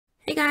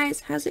Hey guys,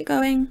 how's it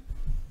going?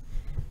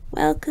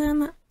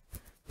 Welcome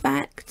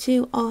back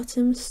to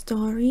Autumn's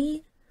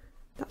story.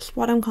 That's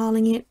what I'm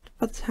calling it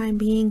for the time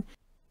being.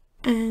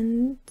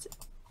 And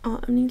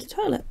Autumn needs a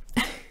toilet.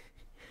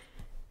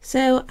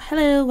 So,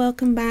 hello,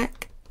 welcome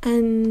back.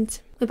 And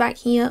we're back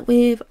here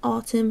with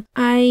Autumn.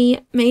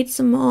 I made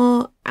some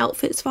more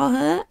outfits for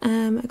her.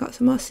 I got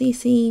some more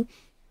CC.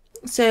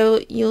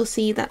 So you'll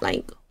see that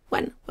like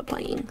when we're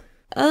playing.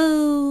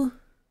 Oh.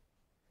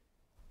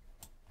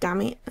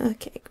 Damn it.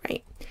 Okay,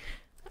 great.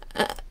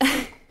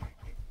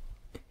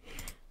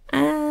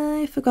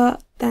 I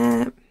forgot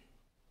that.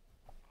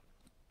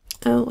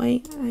 Oh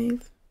wait,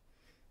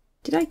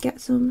 did I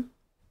get some?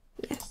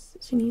 Yes,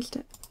 she needs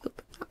to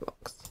open that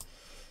box.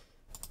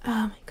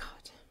 Oh my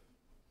god.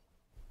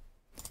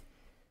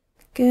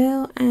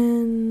 Go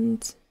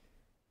and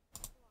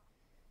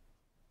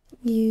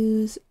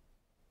use,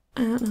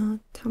 I don't know,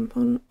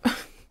 tampon.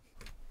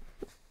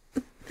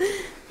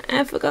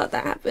 I forgot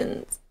that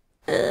happened.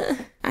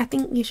 I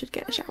think you should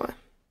get a shower.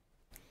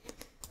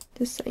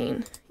 Just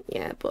saying.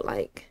 Yeah, but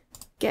like,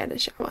 get a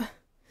shower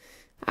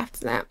after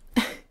that.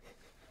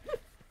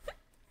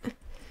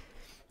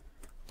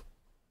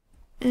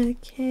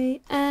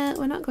 Okay,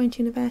 we're not going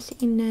to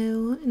university,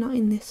 no, not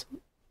in this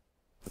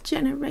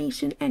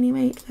generation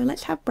anyway, so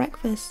let's have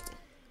breakfast.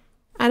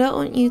 I don't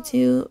want you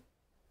to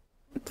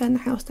burn the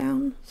house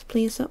down, so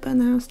please don't burn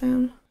the house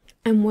down.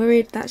 I'm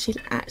worried that she's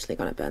actually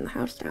gonna burn the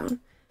house down.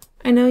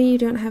 I know you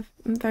don't have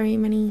very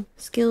many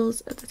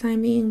skills at the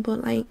time being,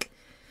 but like,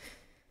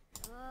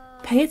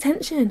 pay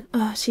attention.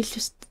 Oh, she's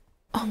just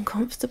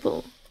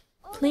uncomfortable.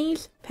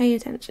 Please pay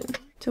attention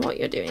to what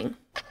you're doing.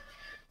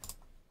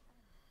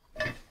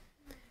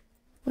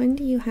 When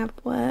do you have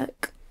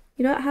work?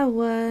 You don't have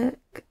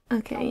work,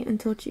 okay,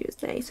 until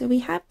Tuesday. So we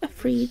have a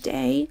free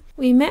day.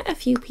 We met a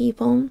few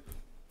people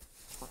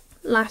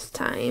last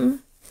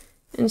time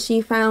and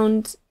she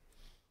found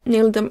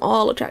nearly them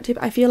all attractive.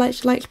 I feel like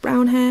she likes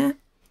brown hair.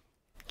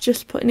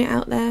 Just putting it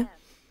out there.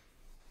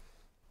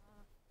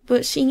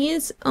 But she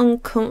is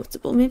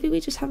uncomfortable. Maybe we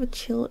just have a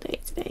chill day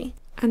today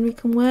and we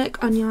can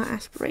work on your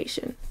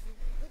aspiration.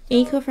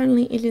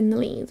 Eco-friendly is in the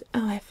lead.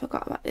 Oh, I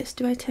forgot about this.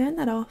 Do I turn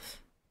that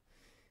off?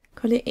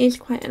 Because it is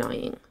quite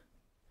annoying.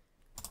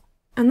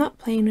 I'm not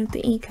playing with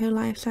the eco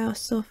lifestyle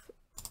stuff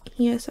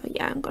here, so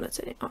yeah, I'm gonna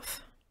turn it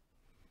off.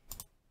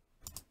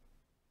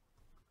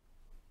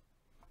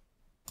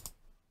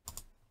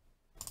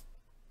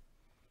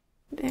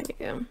 There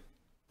we go.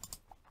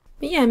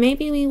 But yeah,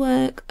 maybe we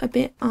work a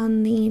bit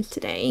on these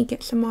today,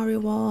 get some more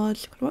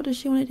rewards. What does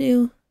she want to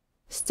do?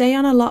 Stay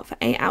on a lot for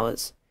 8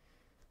 hours.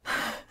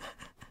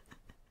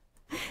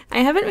 I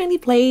haven't really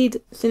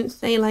played since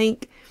they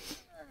like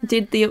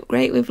did the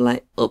upgrade with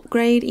like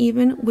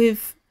even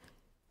with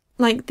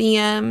like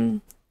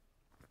the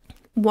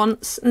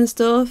wants and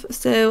stuff.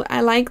 So I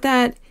like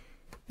that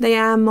they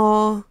are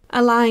more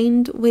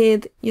aligned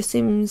with your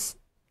Sims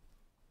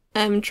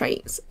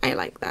traits. I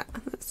like that.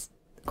 That's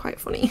quite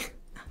funny.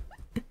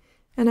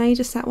 And now you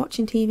just sat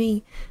watching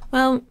TV.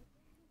 Well,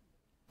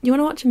 you want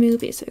to watch a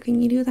movie, so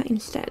can you do that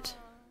instead?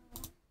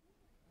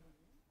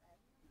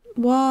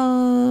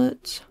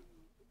 What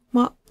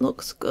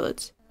looks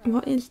good?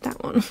 What is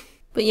that one?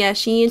 But yeah,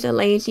 she is a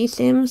lazy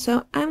sim,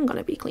 so I'm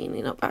gonna be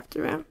cleaning up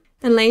after her.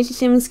 And lazy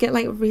sims get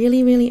like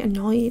really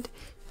annoyed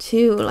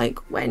too,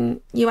 like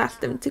when you ask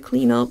them to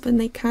clean up and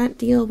they can't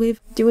deal with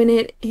doing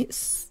it.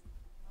 It's,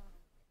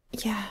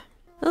 yeah.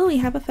 Oh, we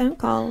have a phone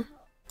call.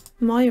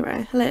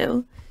 Moira,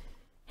 hello.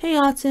 Hey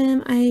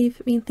Autumn,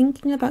 I've been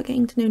thinking about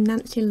getting to know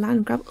Nancy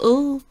Landgrab.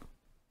 Oh,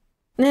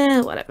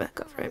 nah, whatever,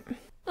 go for it.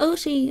 Oh,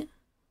 she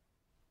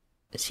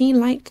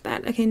liked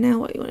that. Okay, now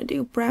what you want to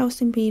do?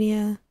 Browse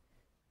Impedia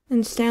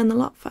and stay on the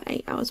lot for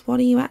 8 hours. What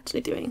are you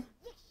actually doing?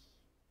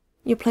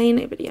 You're playing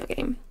a video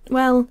game.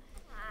 Well,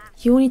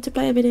 you need to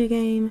play a video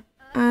game.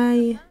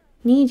 I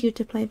need you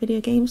to play video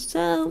games,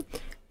 so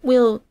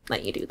we'll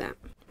let you do that.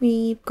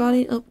 We've got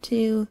it up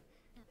to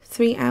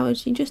 3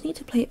 hours. You just need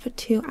to play it for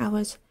 2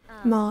 hours.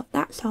 More,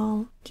 that's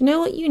all. Do you know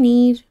what you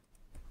need?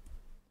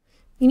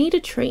 You need a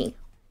tree.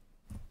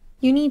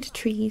 You need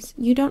trees.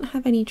 You don't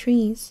have any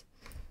trees.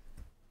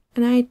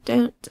 And I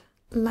don't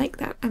like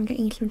that. I'm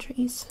getting some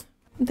trees.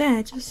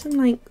 There, just some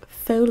like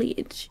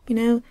foliage, you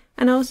know?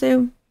 And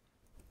also,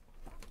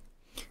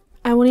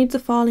 I wanted the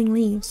falling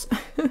leaves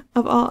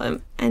of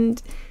autumn,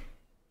 and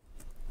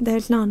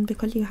there's none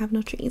because you have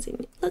no trees in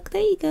it. Look,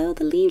 there you go.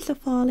 The leaves are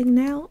falling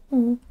now.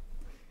 Oh.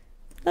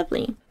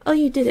 Lovely. Oh,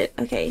 you did it.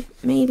 Okay,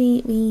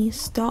 maybe we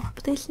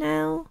stop this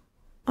now?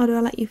 Or do I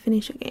let you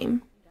finish a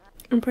game?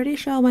 I'm pretty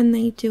sure when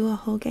they do a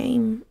whole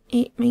game,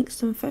 it makes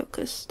them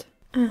focused.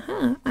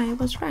 I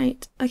was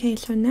right. Okay,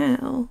 so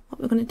now what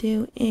we're going to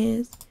do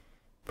is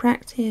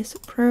practice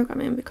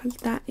programming because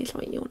that is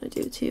what you want to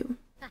do too.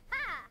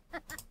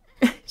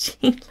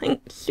 She's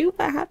like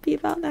super happy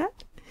about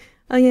that.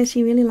 Oh yeah,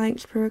 she really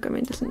likes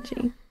programming, doesn't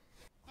she?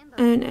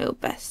 Oh no,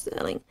 best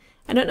selling.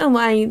 I don't know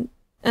why.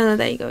 Oh,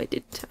 there you go, it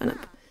did turn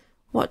up.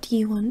 What do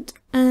you want?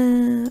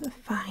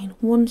 Fine,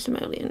 1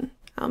 simoleon.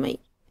 I'll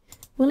make.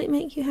 Will it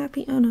make you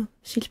happy? Oh no,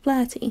 she's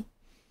flirty.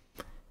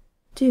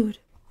 Dude,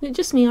 is it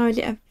just me or is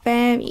it a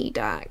very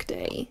dark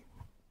day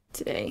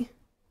today?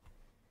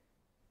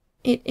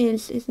 It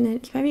is, isn't it?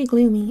 It's very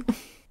gloomy.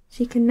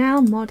 She can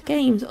now mod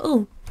games.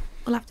 Oh,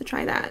 we'll have to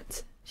try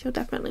that. She'll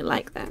definitely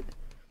like that.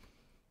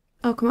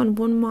 Oh, come on,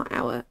 1 more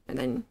hour and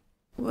then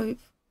we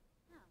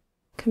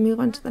can move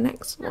on to the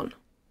next one.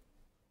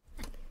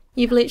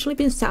 You've literally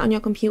been sat on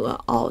your computer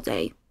all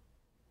day.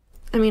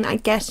 I mean, I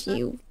guess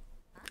you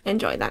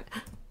enjoy that.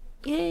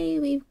 Yay,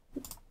 we've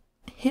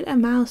hit a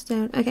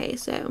milestone. Okay,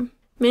 so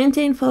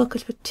maintain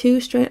focus for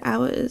 2 straight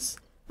hours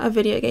of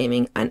video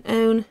gaming and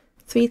own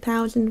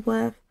 3,000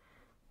 worth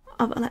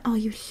of, like, oh,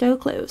 you're so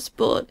close,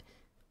 but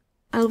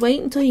I'll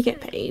wait until you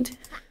get paid.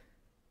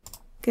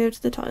 Go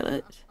to the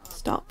toilet,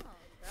 stop,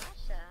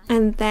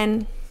 and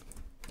then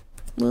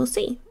we'll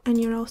see. And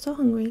you're also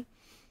hungry.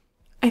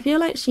 I feel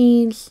like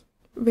she's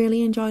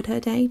really enjoyed her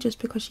day just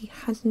because she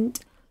hasn't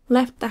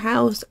left the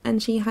house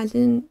and she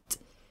hasn't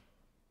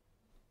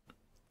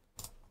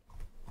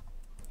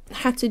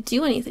had to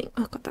do anything.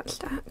 Oh god, that's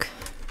dark.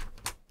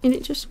 Is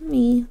it just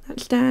me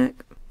that's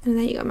dark? And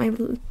there you go, my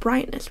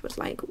brightness was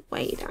like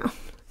way down.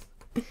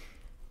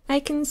 I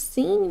can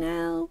see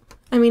now.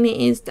 I mean, it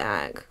is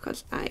dark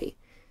because I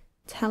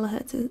tell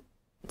her to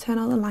turn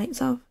all the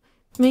lights off.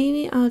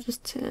 Maybe I'll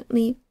just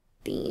leave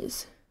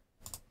these.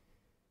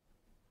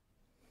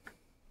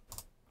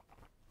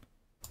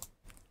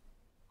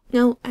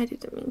 No, I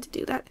didn't mean to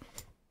do that.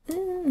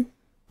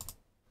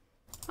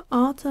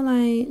 Auto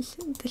lights,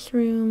 this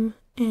room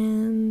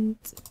and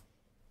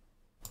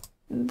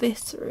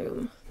this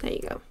room. There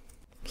you go.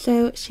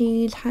 So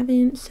she's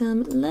having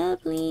some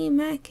lovely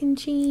mac and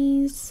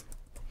cheese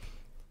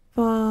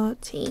for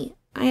tea.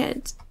 I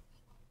had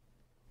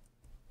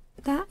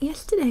that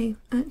yesterday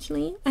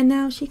actually, and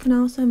now she can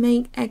also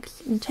make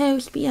eggs and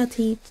toast,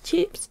 BLT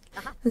chips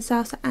and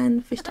salsa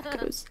and fish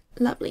tacos.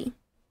 Lovely.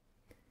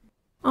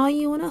 Oh,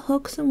 you want to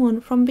hug someone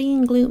from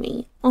being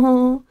gloomy?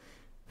 Oh,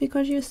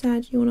 because you're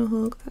sad you want to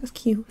hug. That's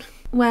cute.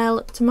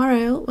 Well,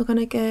 tomorrow we're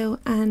gonna go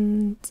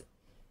and...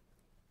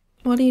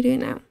 What are you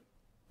doing now?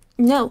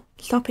 No,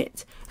 stop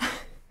it.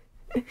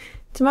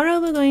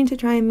 Tomorrow we're going to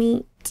try and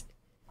meet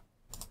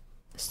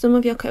some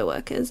of your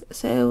co-workers,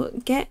 so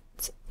get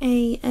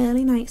a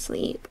early night's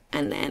sleep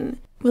and then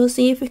we'll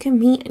see if we can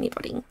meet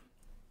anybody.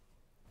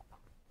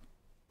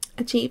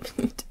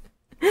 Achievement.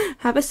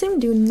 Have a sim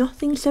do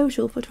nothing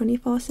social for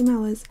 24 sim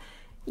hours.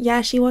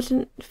 Yeah, she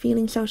wasn't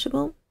feeling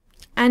sociable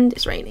and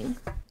it's raining.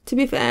 To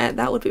be fair,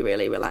 that would be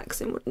really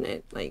relaxing, wouldn't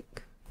it?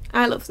 Like,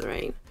 I love the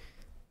rain.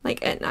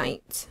 Like, at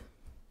night.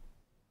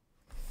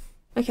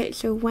 Okay,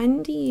 so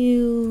when do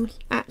you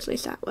actually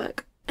start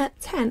work? At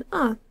 10.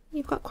 Oh,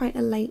 you've got quite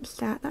a late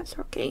start. That's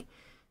okay.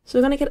 So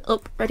we're going to get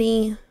up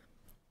ready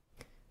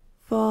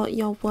for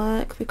your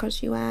work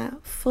because you are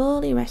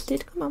fully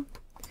rested. Come on.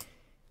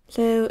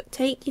 So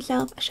take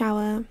yourself a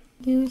shower.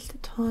 Use the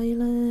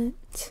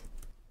toilet.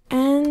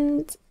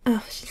 And...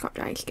 oh, she's got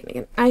dry skin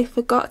again. I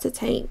forgot to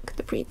take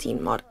the preteen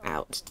mod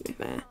out, to be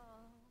fair.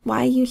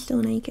 Why are you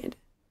still naked?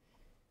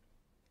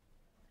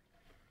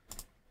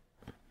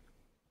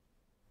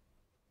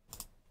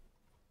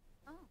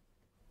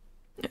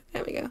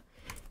 There we go.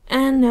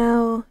 And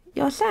now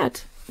you're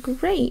sad.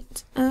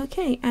 Great.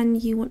 Okay,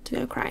 and you want to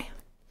go cry.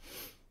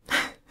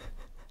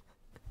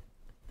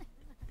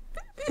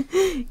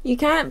 You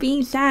can't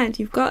be sad.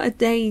 You've got a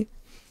day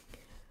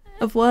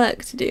of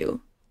work to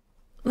do.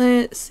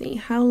 Let's see,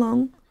 how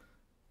long?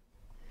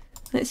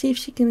 Let's see if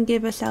she can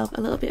give herself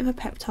a little bit of a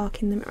pep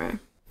talk in the mirror.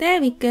 There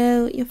we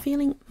go. You're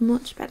feeling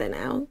much better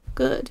now.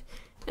 Good.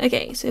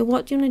 Okay, so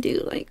what do you want to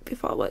do, like,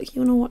 before work?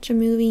 You want to watch a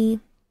movie?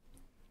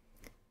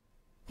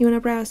 You want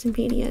to browse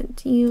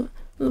Wikipedia?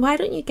 Why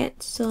don't you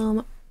get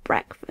some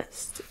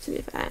breakfast, to be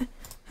fair?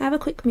 Have a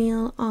quick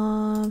meal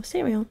of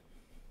cereal.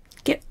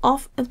 Get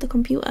off of the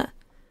computer.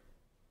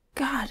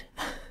 God.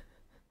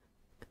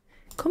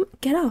 Come,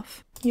 get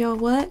off. Your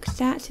work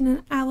starts in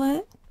an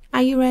hour.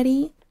 Are you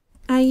ready?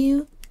 Are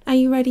you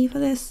ready for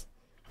this?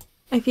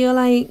 I feel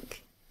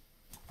like...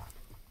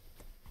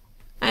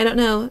 I don't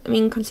know. I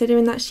mean,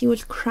 considering that she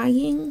was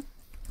crying,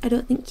 I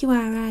don't think you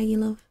are you,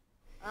 love?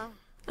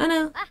 I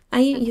know.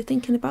 You're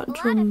thinking about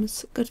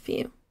drums. Good for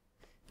you.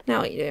 Now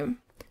what are you doing?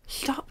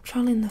 Stop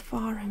trolling the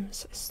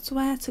forums. I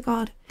swear to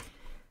God.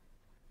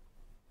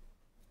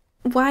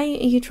 Why are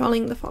you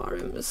trolling the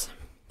forums?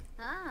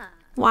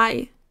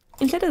 Why?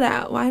 Instead of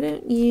that, why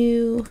don't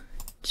you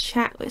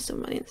chat with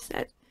someone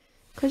instead?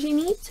 Because you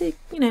need to,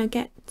 you know,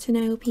 get to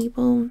know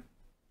people.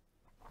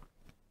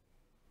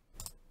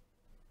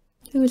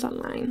 Who's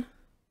online?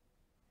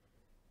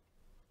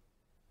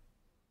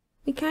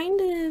 We kind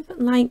of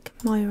like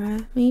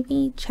Moira.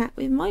 Maybe chat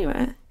with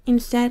Moira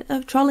instead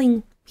of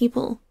trolling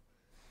people.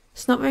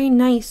 It's not very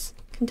nice.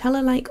 You can tell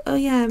her like, oh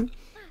yeah,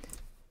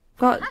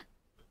 got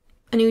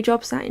a new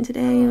job starting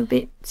today. I'm a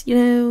bit, you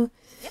know,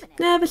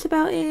 nervous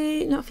about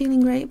it, not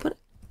feeling great, but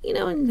you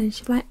know, and then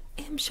she'll be like,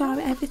 I'm sure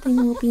everything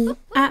will be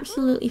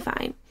absolutely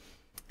fine.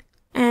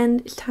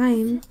 And it's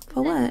time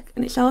for work.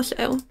 And it's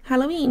also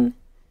Halloween.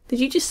 Did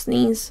you just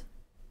sneeze?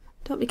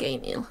 Don't be gay,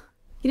 Neil.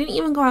 You didn't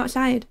even go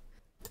outside.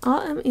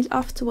 Autumn is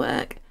off to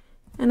work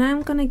and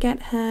I'm gonna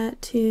get her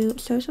to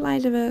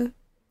socialise with her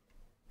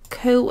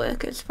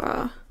co-workers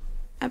for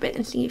a bit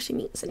and see if she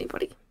meets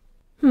anybody.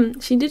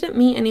 She didn't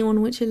meet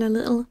anyone, which is a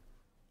little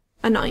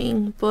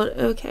annoying, but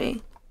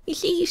okay. You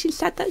see, she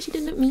said that she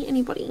didn't meet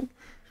anybody.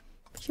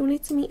 She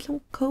wanted to meet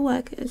some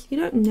co-workers. You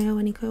don't know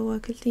any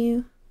co-workers, do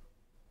you?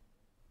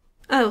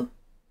 Oh,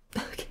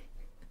 okay.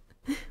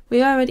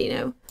 We already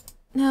know.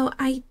 No,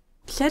 I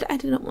said I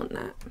didn't want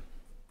that.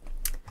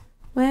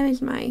 Where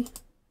is my...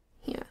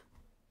 Here.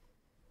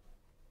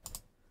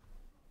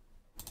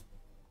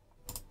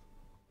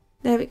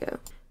 There we go.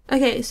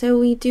 Okay, so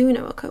we do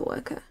know a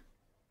co-worker.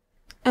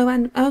 Oh,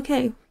 and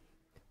okay.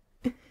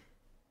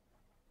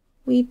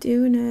 We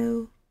do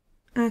know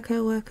our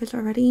co-workers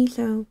already,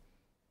 so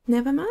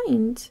never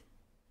mind.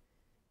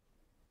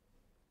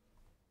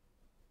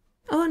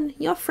 Oh, and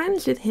you're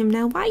friends with him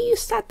now. Why are you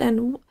sad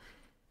then?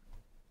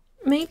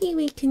 Maybe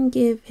we can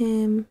give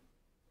him...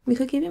 We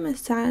could give him a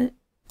sad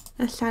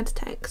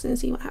text and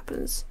see what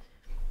happens.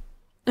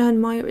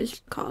 And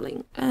Moira's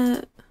calling.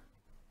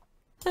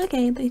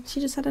 Okay, she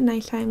just had a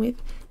nice time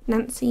with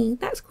Nancy.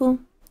 That's cool.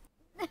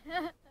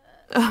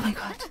 Oh my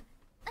god.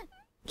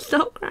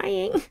 Stop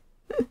crying.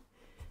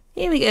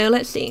 Here we go,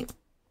 let's see.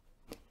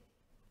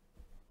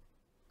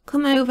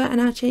 Come over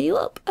and I'll cheer you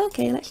up.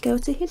 Okay, let's go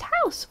to his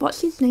house.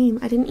 What's his name?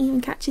 I didn't even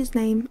catch his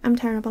name. I'm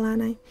terrible,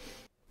 aren't I?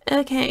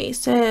 Okay,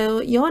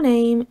 so your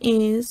name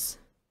is...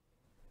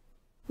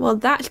 Well,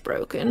 that's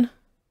broken.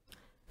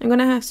 I'm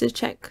gonna have to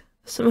check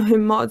some of her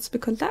mods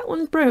because that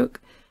one's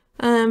broke.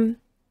 Sergio,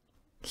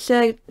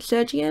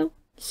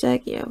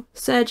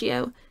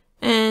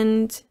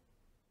 and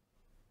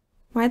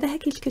why the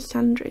heck is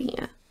Cassandra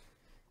here?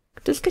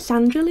 Does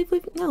Cassandra live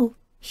with... No,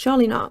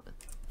 surely not.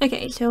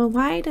 Okay, so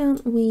why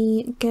don't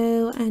we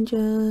go and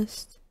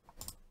just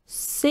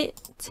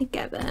sit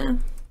together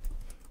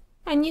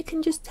and you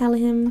can just tell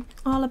him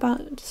all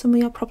about some of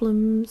your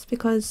problems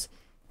because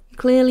you're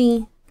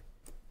clearly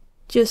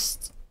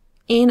just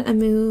in a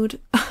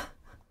mood.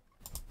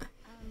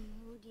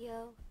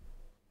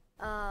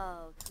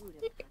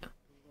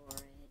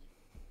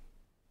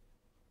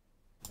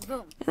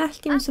 And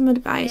ask him some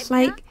advice,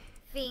 like,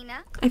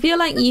 I feel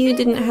like you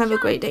didn't have a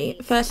great day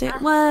firstly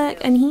at work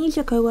and he's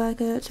your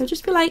co-worker, so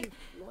just be like,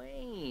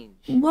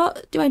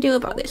 what do I do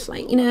about this,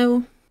 like, you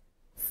know?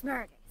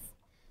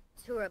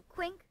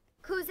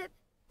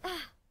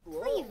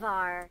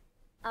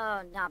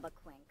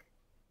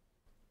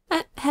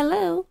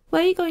 Hello?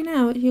 Where are you going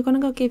now? You're gonna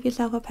go give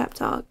yourself a pep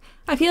talk.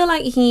 I feel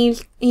like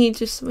he's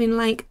just been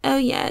like, oh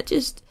yeah,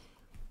 just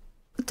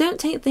don't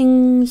take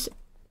things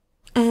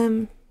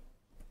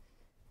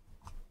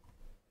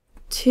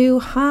too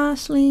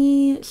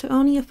harshly. So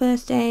only your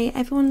first day.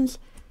 Everyone's,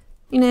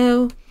 you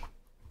know,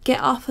 get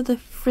off of the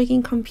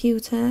frigging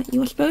computer. You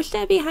were supposed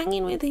to be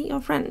hanging with your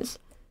friends.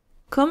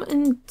 Come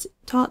and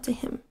talk to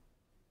him.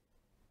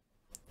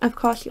 Of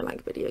course you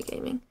like video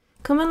gaming.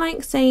 Come and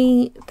like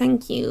say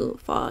thank you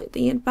for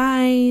the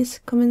advice.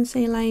 Come and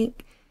say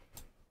like,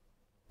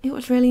 it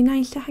was really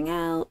nice to hang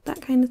out,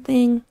 that kind of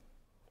thing.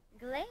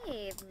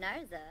 Glaive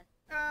Narza.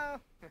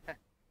 Oh,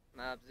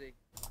 Mobsy.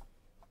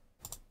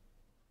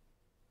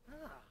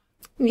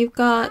 You've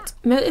got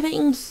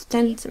motivating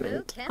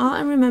sentiment.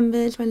 Autumn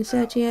remembers when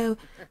Sergio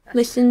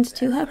listened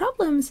to her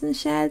problems and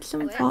shared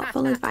some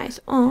thoughtful advice.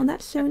 Oh,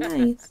 that's so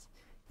nice.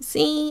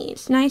 See,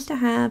 it's nice to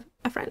have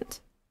a friend.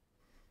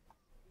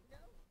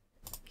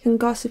 You can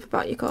gossip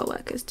about your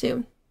co-workers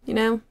too, you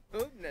know?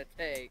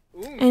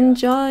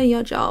 Enjoy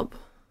your job.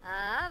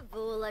 I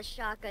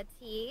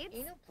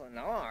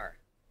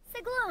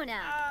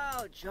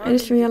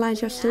just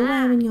realised you're still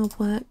wearing your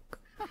work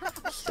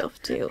stuff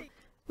too.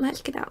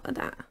 Let's get out of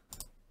that.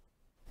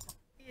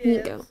 Here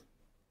you go.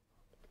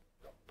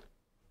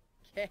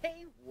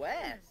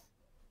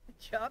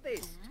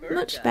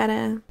 Much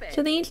better.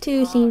 So these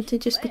two seem to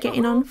just be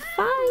getting on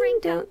fine,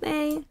 don't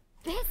they?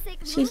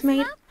 She's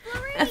made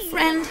a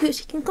friend who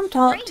she can come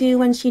talk to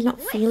when she's not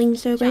feeling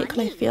so great, because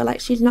I feel like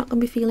she's not going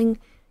to be feeling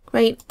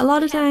great. A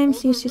lot of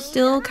times she's just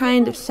still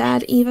kind of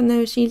sad, even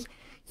though she's,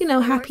 you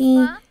know,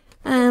 happy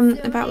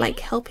about like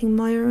helping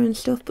Moira and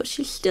stuff, but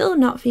she's still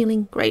not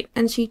feeling great,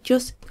 and she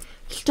just...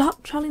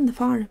 Stop trolling the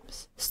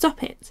forums.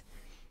 Stop it.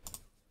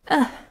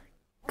 Ugh.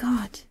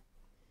 God.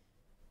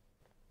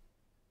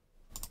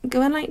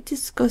 Go and like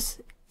discuss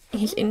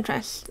his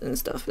interests and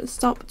stuff and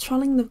stop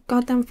trolling the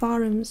goddamn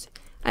forums.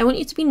 I want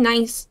you to be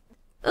nice.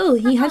 Oh,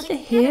 he has the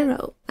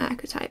hero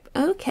archetype.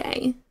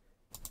 Okay.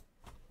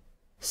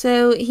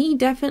 So he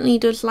definitely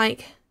does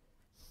like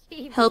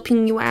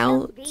helping you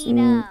out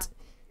and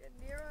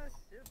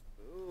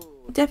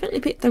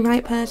definitely pick the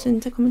right person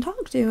to come and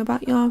talk to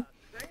about your...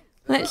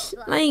 Let's,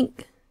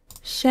 like,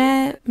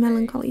 share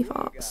melancholy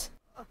thoughts.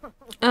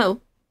 Oh.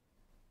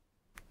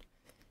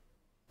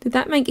 Did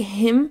that make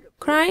him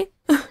cry?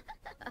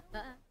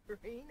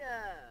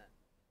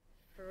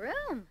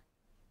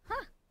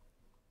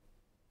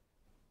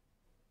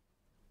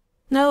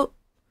 No.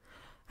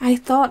 I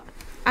thought...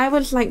 I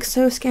was, like,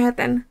 so scared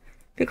then.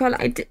 Because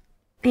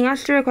he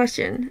asked her a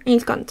question. And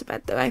he's gone to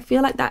bed, though. I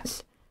feel like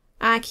that's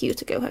IQ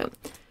to go home.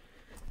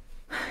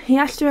 He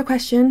asked her a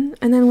question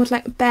and then was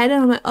like, bed,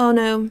 and I'm like, oh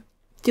no,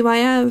 do I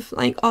have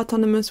like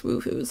autonomous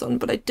woohoos on?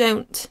 But I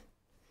don't.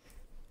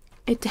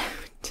 I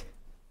don't.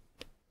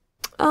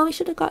 Oh, we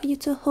should have got you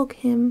to hug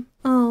him.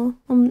 Oh,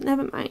 well,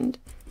 never mind.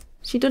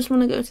 She does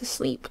want to go to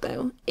sleep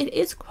though. It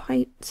is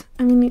quite,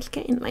 I mean, it's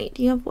getting late.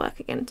 You have work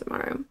again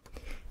tomorrow.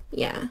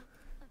 Yeah.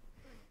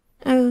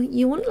 Oh,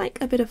 you want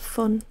like a bit of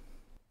fun.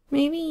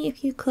 Maybe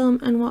if you come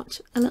and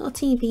watch a little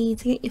TV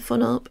to get your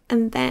fun up,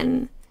 and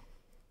then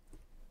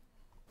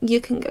you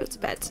can go to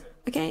bed,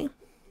 okay?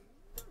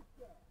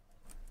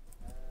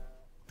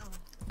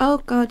 Oh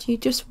god, you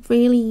just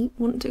really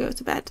want to go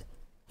to bed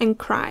and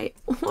cry.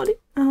 What?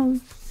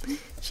 Oh,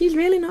 she's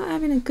really not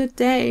having a good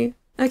day.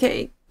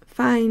 Okay,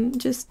 fine,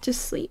 just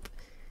sleep.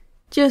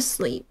 Just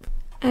sleep.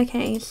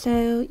 Okay,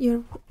 so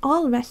you're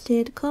all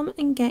rested. Come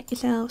and get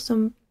yourself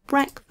some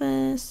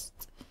breakfast.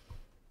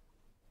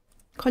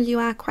 Because you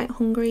are quite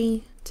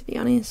hungry, to be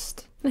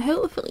honest. And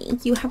hopefully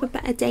you have a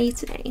better day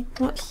today.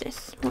 What's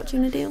this? What do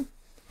you want to do?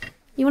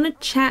 You want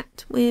to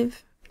chat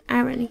with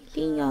Aaron. Is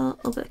he your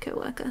other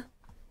co-worker?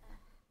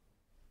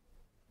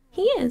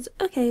 He is.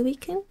 Okay, we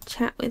can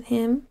chat with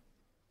him.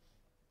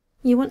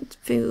 You want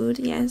food?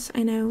 Yes,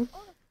 I know.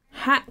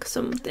 Hack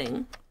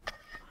something.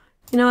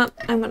 You know what?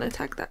 I'm going to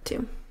attack that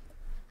too.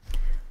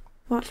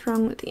 What's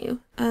wrong with you?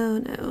 Oh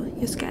no,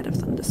 you're scared of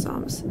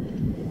thunderstorms.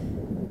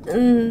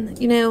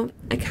 You know,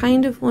 I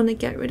kind of want to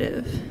get rid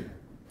of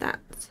that.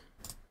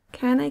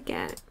 Can I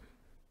get...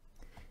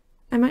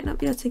 I might not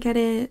be able to get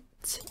it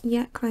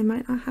yet because I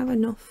might not have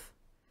enough.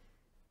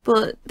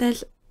 But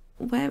there's...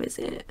 Where is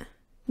it?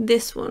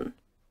 This one.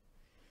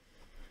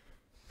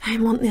 I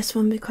want this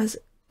one because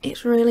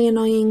it's really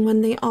annoying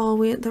when they're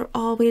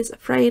always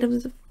afraid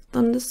of the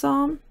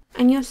thunderstorm.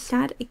 And you're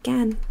sad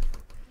again.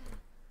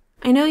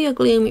 I know you're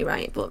gloomy,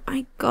 right? But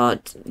my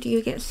god, do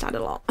you get sad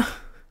a lot?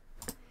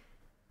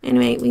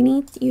 Anyway, we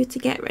need you to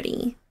get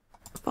ready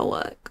for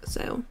work,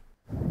 so...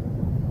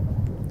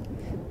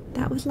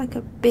 That was like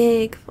a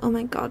big... Oh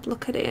my god,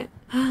 look at it.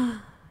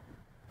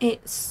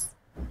 It's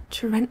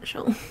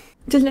torrential.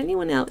 Does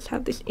anyone else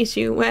have this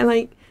issue where,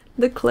 like,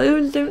 the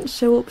clothes don't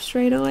show up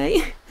straight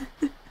away?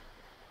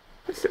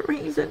 For some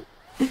reason.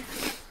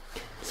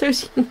 So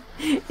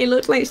it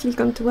looks like she's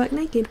gone to work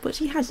naked, but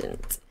she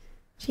hasn't.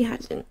 She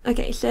hasn't.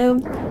 Okay,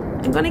 so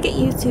I'm gonna get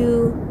you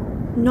to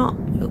not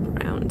mope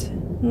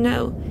around.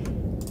 No.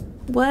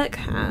 Work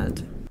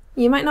hard.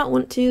 You might not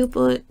want to,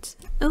 but...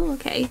 Oh,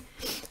 okay.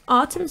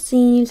 Autumn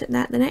sees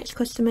that the next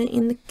customer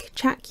in the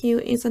chat queue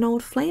is an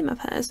old flame of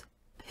hers.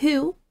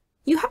 Who?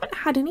 You haven't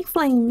had any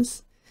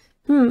flames.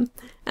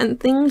 And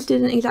things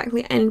didn't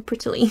exactly end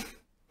prettily.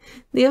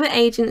 The other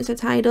agents are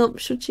tied up.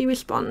 Should she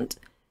respond?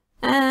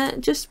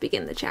 Just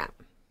begin the chat.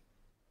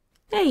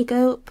 There you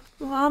go.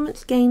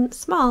 Performance gain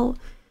small.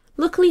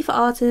 Luckily for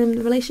Autumn,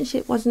 the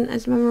relationship wasn't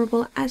as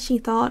memorable as she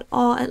thought,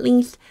 or at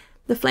least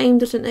the flame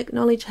doesn't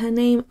acknowledge her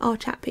name or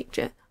chat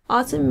picture.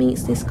 Autumn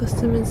meets this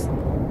customer's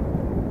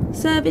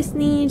service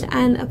needs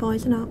and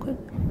avoids an awkward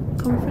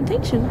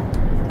confrontation.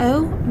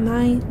 Oh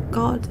my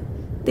god.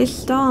 This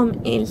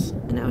storm is...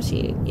 Now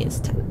she is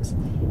tense.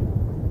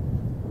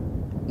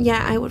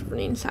 Yeah, I would run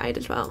inside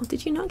as well.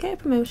 Did you not get a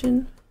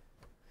promotion?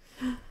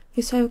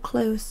 You're so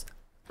close.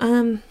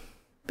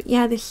 But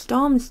yeah, this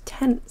storm's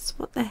tense.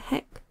 What the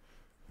heck?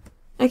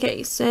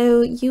 Okay,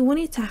 so you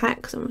wanted to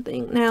hack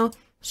something. Now,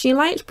 she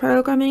likes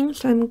programming,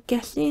 so I'm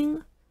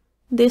guessing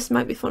this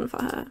might be fun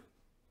for her.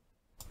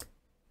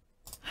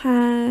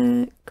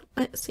 Hack...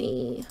 Let's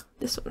see.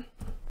 This one.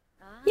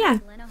 Yeah,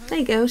 there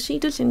you go. She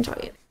does enjoy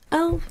it.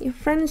 Oh, your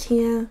friend's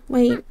here.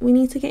 Wait, we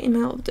need to get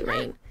him out of the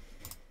rain.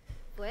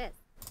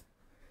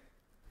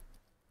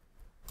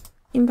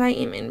 Invite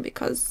him in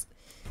because,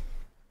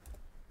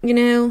 you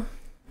know,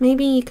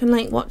 maybe you can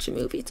like watch a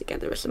movie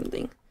together or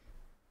something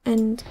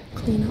and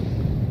clean up.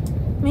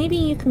 Maybe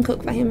you can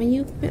cook for him. Are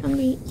you a bit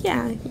hungry?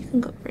 Yeah, you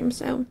can cook for him.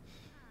 So,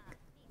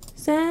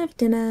 serve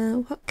dinner.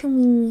 What can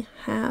we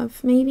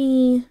have?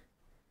 Maybe,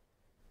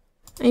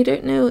 I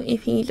don't know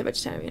if he's a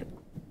vegetarian.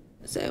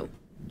 So,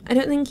 I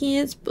don't think he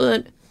is,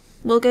 but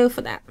we'll go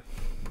for that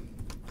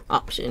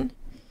option.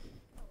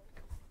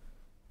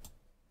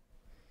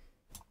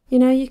 You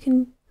know, you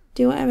can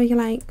do whatever you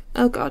like.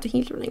 Oh god,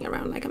 he's running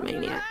around like a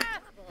maniac.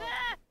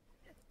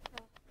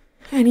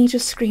 And he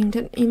just screamed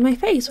in my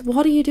face.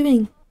 What are you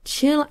doing?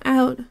 Chill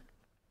out.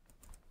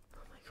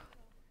 Oh my god.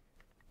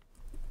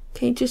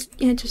 Okay,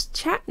 just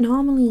chat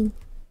normally.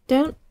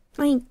 Don't,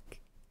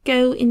 like,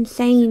 go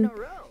insane.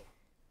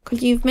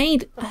 Because you've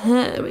made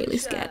her really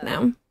scared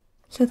now.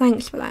 So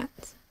thanks for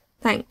that.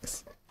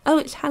 Thanks. Oh,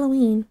 it's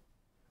Halloween.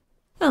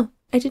 Oh,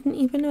 I didn't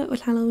even know it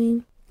was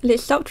Halloween. Well, it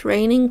stopped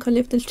raining because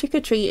if there's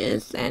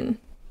trick-or-treaters, then...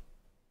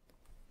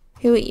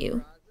 Who are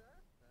you?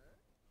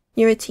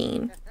 You're a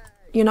teen.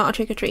 You're not a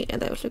trick-or-treater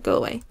though, so go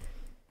away.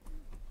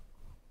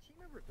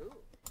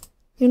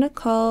 You wanna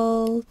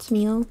call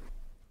Tamil?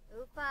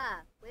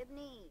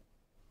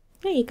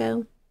 There you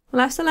go.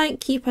 We'll have to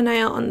like keep an eye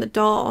out on the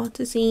door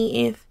to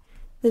see if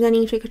there's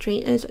any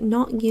trick-or-treaters.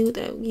 Not you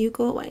though, you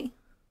go away.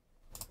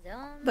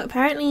 But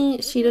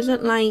apparently she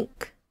doesn't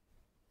like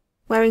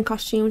wearing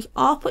costumes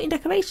or putting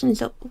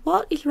decorations up.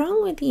 What is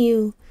wrong with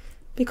you?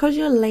 Because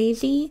you're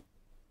lazy?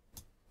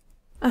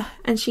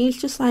 And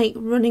she's just like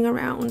running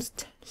around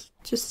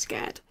just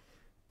scared,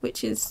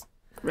 which is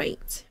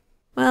great.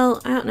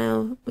 Well, I don't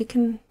know. We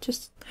can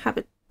just have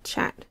a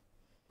chat.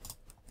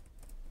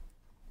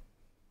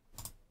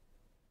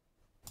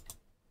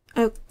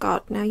 Oh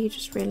god, now you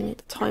just really need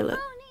the toilet.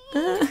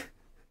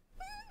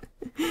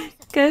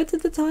 Go to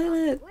the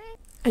toilet.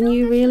 And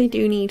you really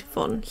do need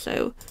fun,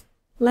 so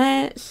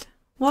let's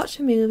watch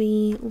a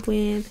movie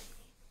with...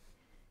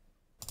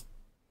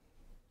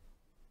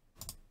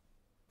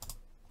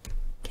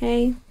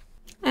 Okay.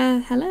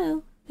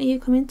 Hello? Are you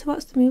coming to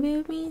watch the movie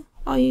with me?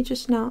 Or are you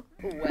just not?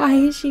 Why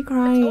is she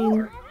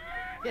crying?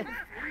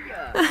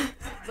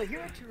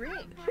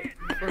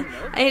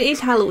 It is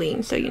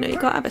Halloween, so you know, you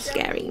gotta have a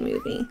scary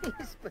movie.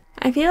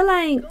 I feel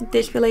like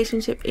this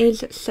relationship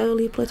is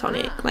solely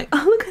platonic. Like,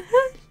 oh, look at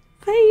her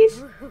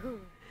face!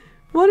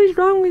 What is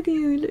wrong with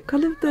you? Is it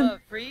because of the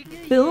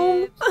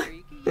film?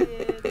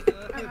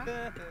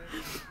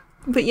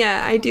 But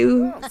yeah, I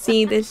do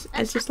see this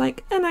as just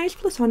like a nice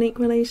platonic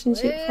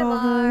relationship for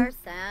her.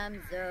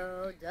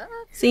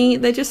 See,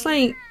 they're just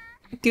like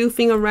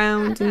goofing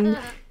around and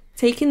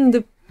taking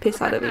the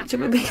piss out of each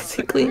other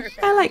basically.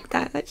 I like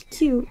that, that's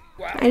cute.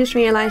 I just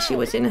realised she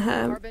was in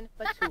her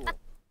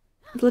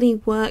bloody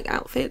work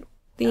outfit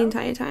the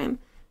entire time.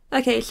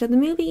 Okay, so the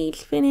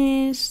movie's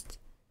finished.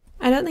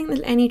 I don't think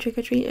there's any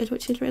trick-or-treaters,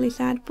 which is really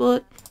sad,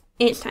 but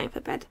it's time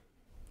for bed.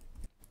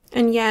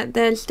 And yeah,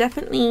 there's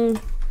definitely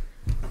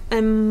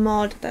a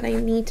mod that I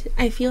need to,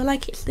 I feel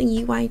like it's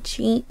the UI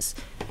cheats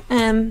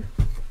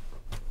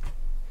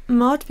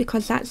mod,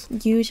 because that's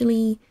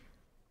usually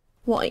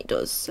what it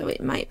does, so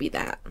it might be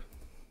that.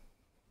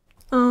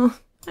 Oh,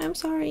 I'm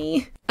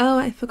sorry. Oh,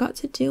 I forgot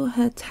to do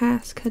her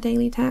task, her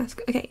daily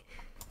task. Okay,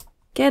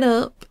 get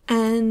up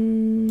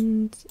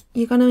and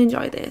you're gonna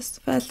enjoy this.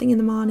 First thing in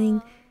the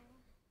morning,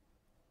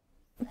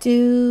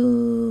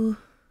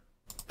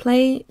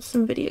 play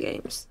some video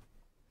games.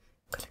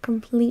 I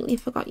completely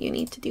forgot you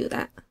need to do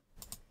that.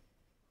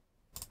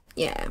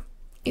 Yeah,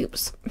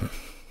 oops.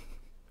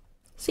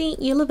 See,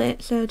 you love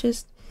it, so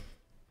just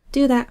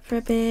do that for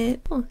a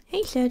bit. Oh,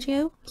 hey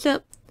Sergio.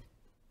 So,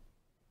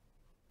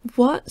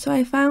 what? So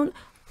I found,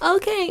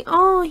 okay,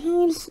 oh,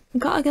 he's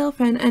got a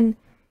girlfriend and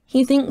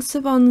he thinks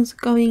Savon's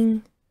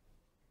going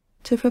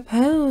to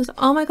propose.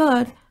 Oh my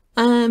god.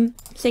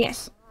 So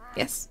yes.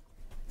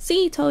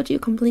 See, told you,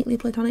 completely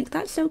platonic.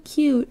 That's so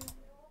cute.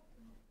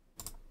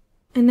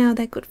 And now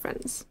they're good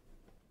friends.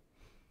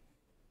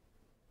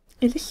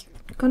 Is this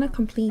gonna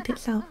complete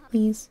itself,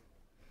 please?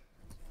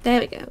 There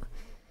we go.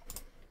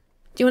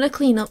 Do you want to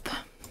clean up?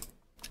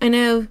 I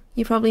know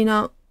you're probably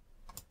not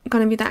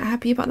gonna be that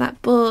happy about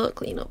that, but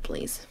clean up,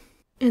 please.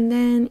 And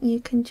then you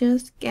can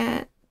just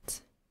get...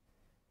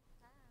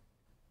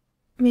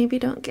 Maybe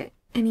don't get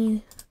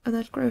any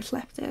other gross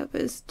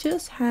leftovers.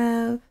 Just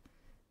have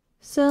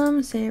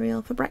some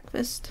cereal for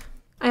breakfast.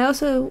 I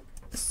also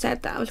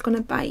said that I was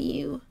gonna buy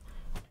you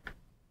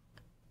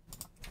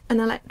an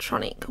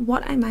electronic.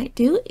 What I might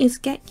do is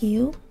get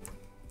you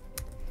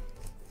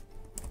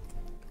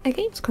a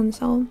games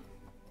console.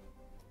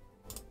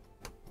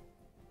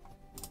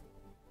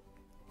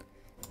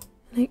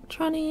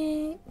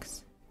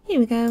 Electronics. Here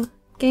we go.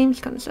 Games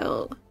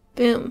console.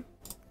 Boom.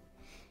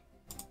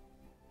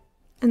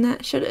 And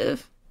that should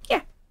have...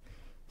 Yeah.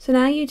 So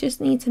now you just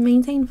need to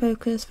maintain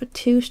focus for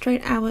 2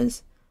 straight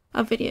hours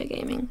of video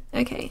gaming.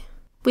 Okay.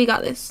 We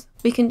got this.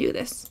 We can do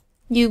this.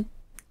 You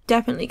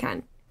definitely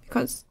can.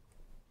 Because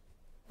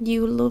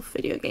you love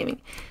video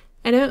gaming.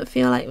 I don't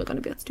feel like we're going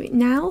to be able to do it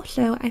now.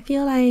 So I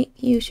feel like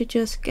you should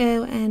just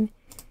go and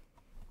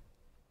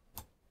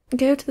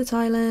go to the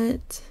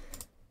toilet.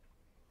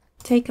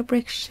 Take a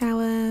brisk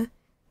shower.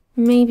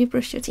 Maybe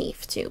brush your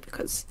teeth too,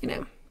 because, you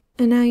know.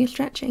 And now you're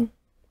stretching.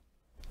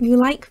 You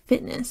like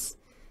fitness.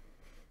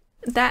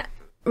 That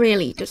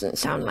really doesn't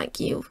sound like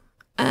you.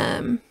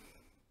 But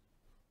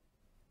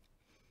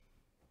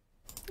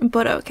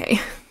okay.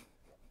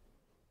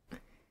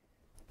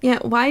 Yeah,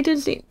 why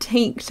does it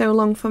take so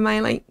long for my,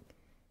 like,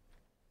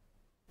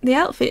 the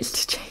outfits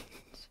to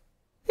change?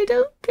 I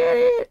don't get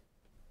it.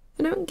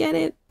 I don't get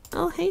it.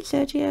 Oh, hey,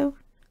 Sergio.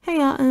 Hey,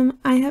 Autumn.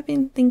 I have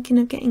been thinking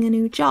of getting a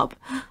new job.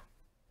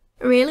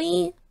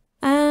 Really?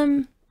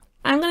 I'm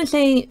gonna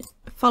say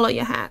follow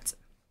your hat.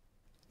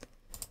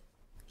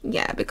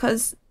 Yeah,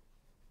 because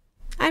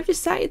I've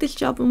just started this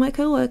job with my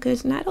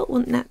co-workers and I don't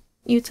want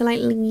you to,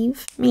 like,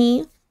 leave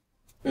me.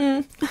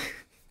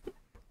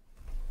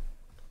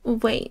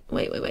 Wait.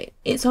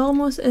 It's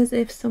almost as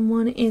if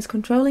someone is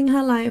controlling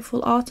her life.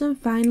 Will Autumn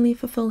finally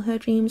fulfill her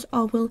dreams,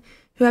 or will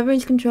whoever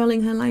is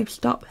controlling her life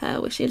stop her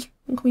wishes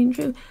from coming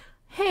true?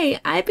 Hey,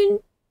 I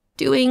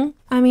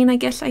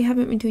guess I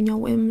haven't been doing your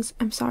whims.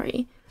 I'm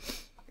sorry.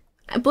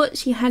 But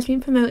she has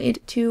been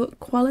promoted to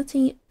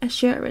quality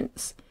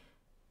assurance.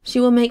 She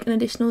will make an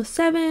additional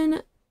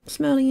 7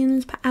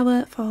 simoleons per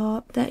hour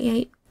for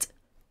 38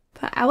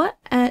 per hour.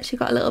 She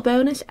got a little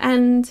bonus,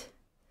 and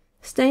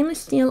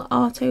Stainless steel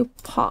auto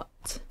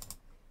pot.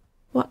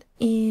 What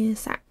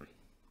is that?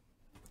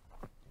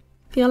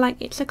 Feel like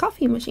it's a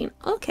coffee machine.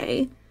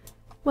 Okay.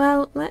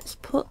 Well, let's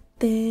put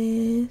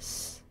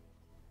this.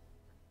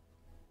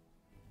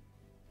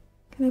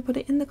 Can I put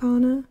it in the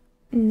corner?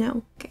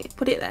 No. Okay,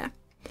 put it there.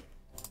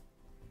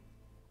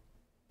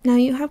 Now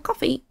you have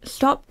coffee.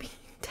 Stop being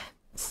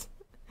tense.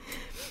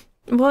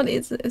 What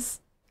is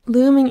this?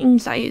 Looming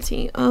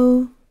anxiety.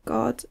 Oh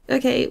god.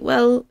 Okay,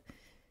 well,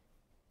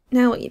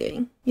 now what are you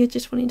doing? You're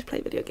just wanting to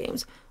play video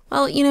games.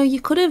 Well, you know,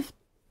 you could have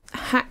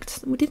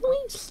hacked. Didn't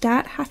we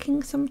start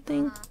hacking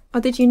something?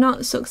 Or did you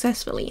not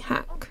successfully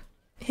hack?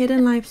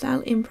 Hidden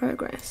lifestyle in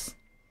progress.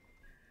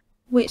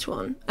 Which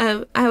one?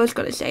 Oh, I was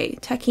going to say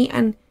techie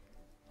and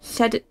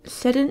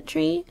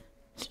sedentary.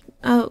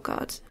 Oh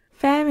god.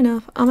 Fair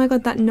enough. Oh my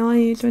god, that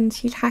noise when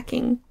she's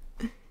hacking.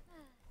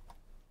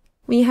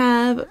 We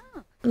have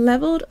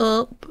leveled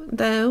up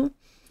though.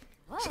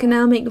 She can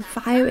now make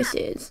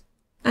viruses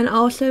and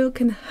also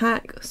can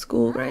hack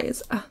school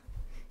grades.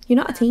 You're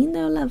not a teen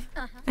though, love.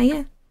 Are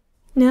you?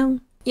 No.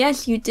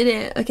 Yes, you did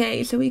it.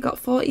 Okay, so we got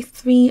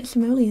 43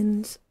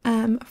 simoleons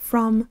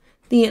from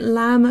the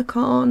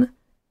Llamacorn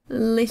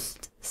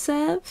list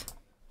serve.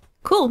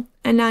 Cool.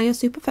 And now you're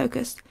super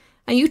focused.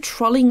 Are you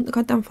trolling the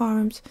goddamn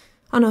forums?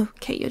 Oh no,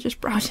 okay, you're just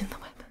browsing the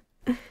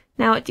web.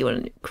 Now what do you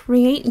want to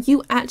create?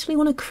 You actually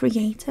want to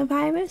create a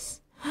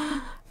virus?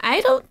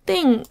 I don't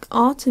think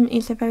Autumn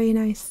is a very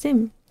nice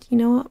sim. You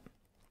know what?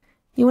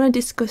 You want to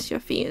discuss your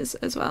fears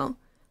as well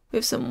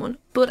with someone.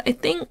 But I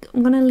think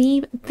I'm going to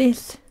leave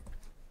this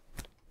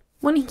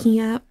one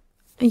here.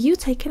 Are you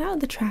taking out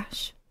the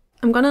trash?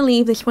 I'm going to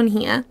leave this one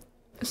here.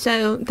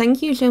 So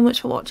thank you so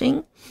much for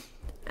watching.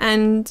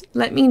 And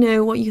let me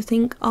know what you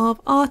think of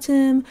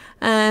Autumn.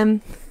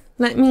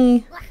 Let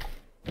me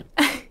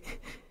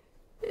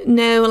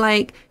know,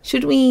 like,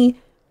 should we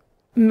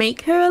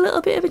make her a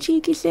little bit of a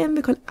cheeky sim?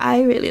 Because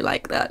I really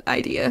like that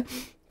idea,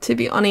 to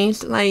be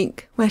honest.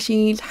 Like, where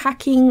she's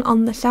hacking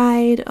on the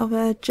side of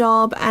her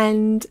job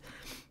and,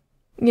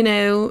 you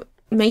know,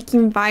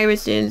 making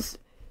viruses.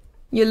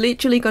 You're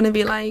literally going to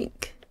be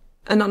like,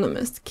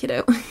 anonymous,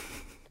 kiddo.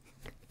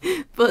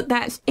 But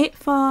that's it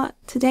for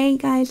today,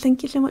 guys.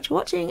 Thank you so much for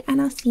watching,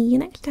 and I'll see you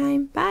next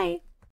time. Bye.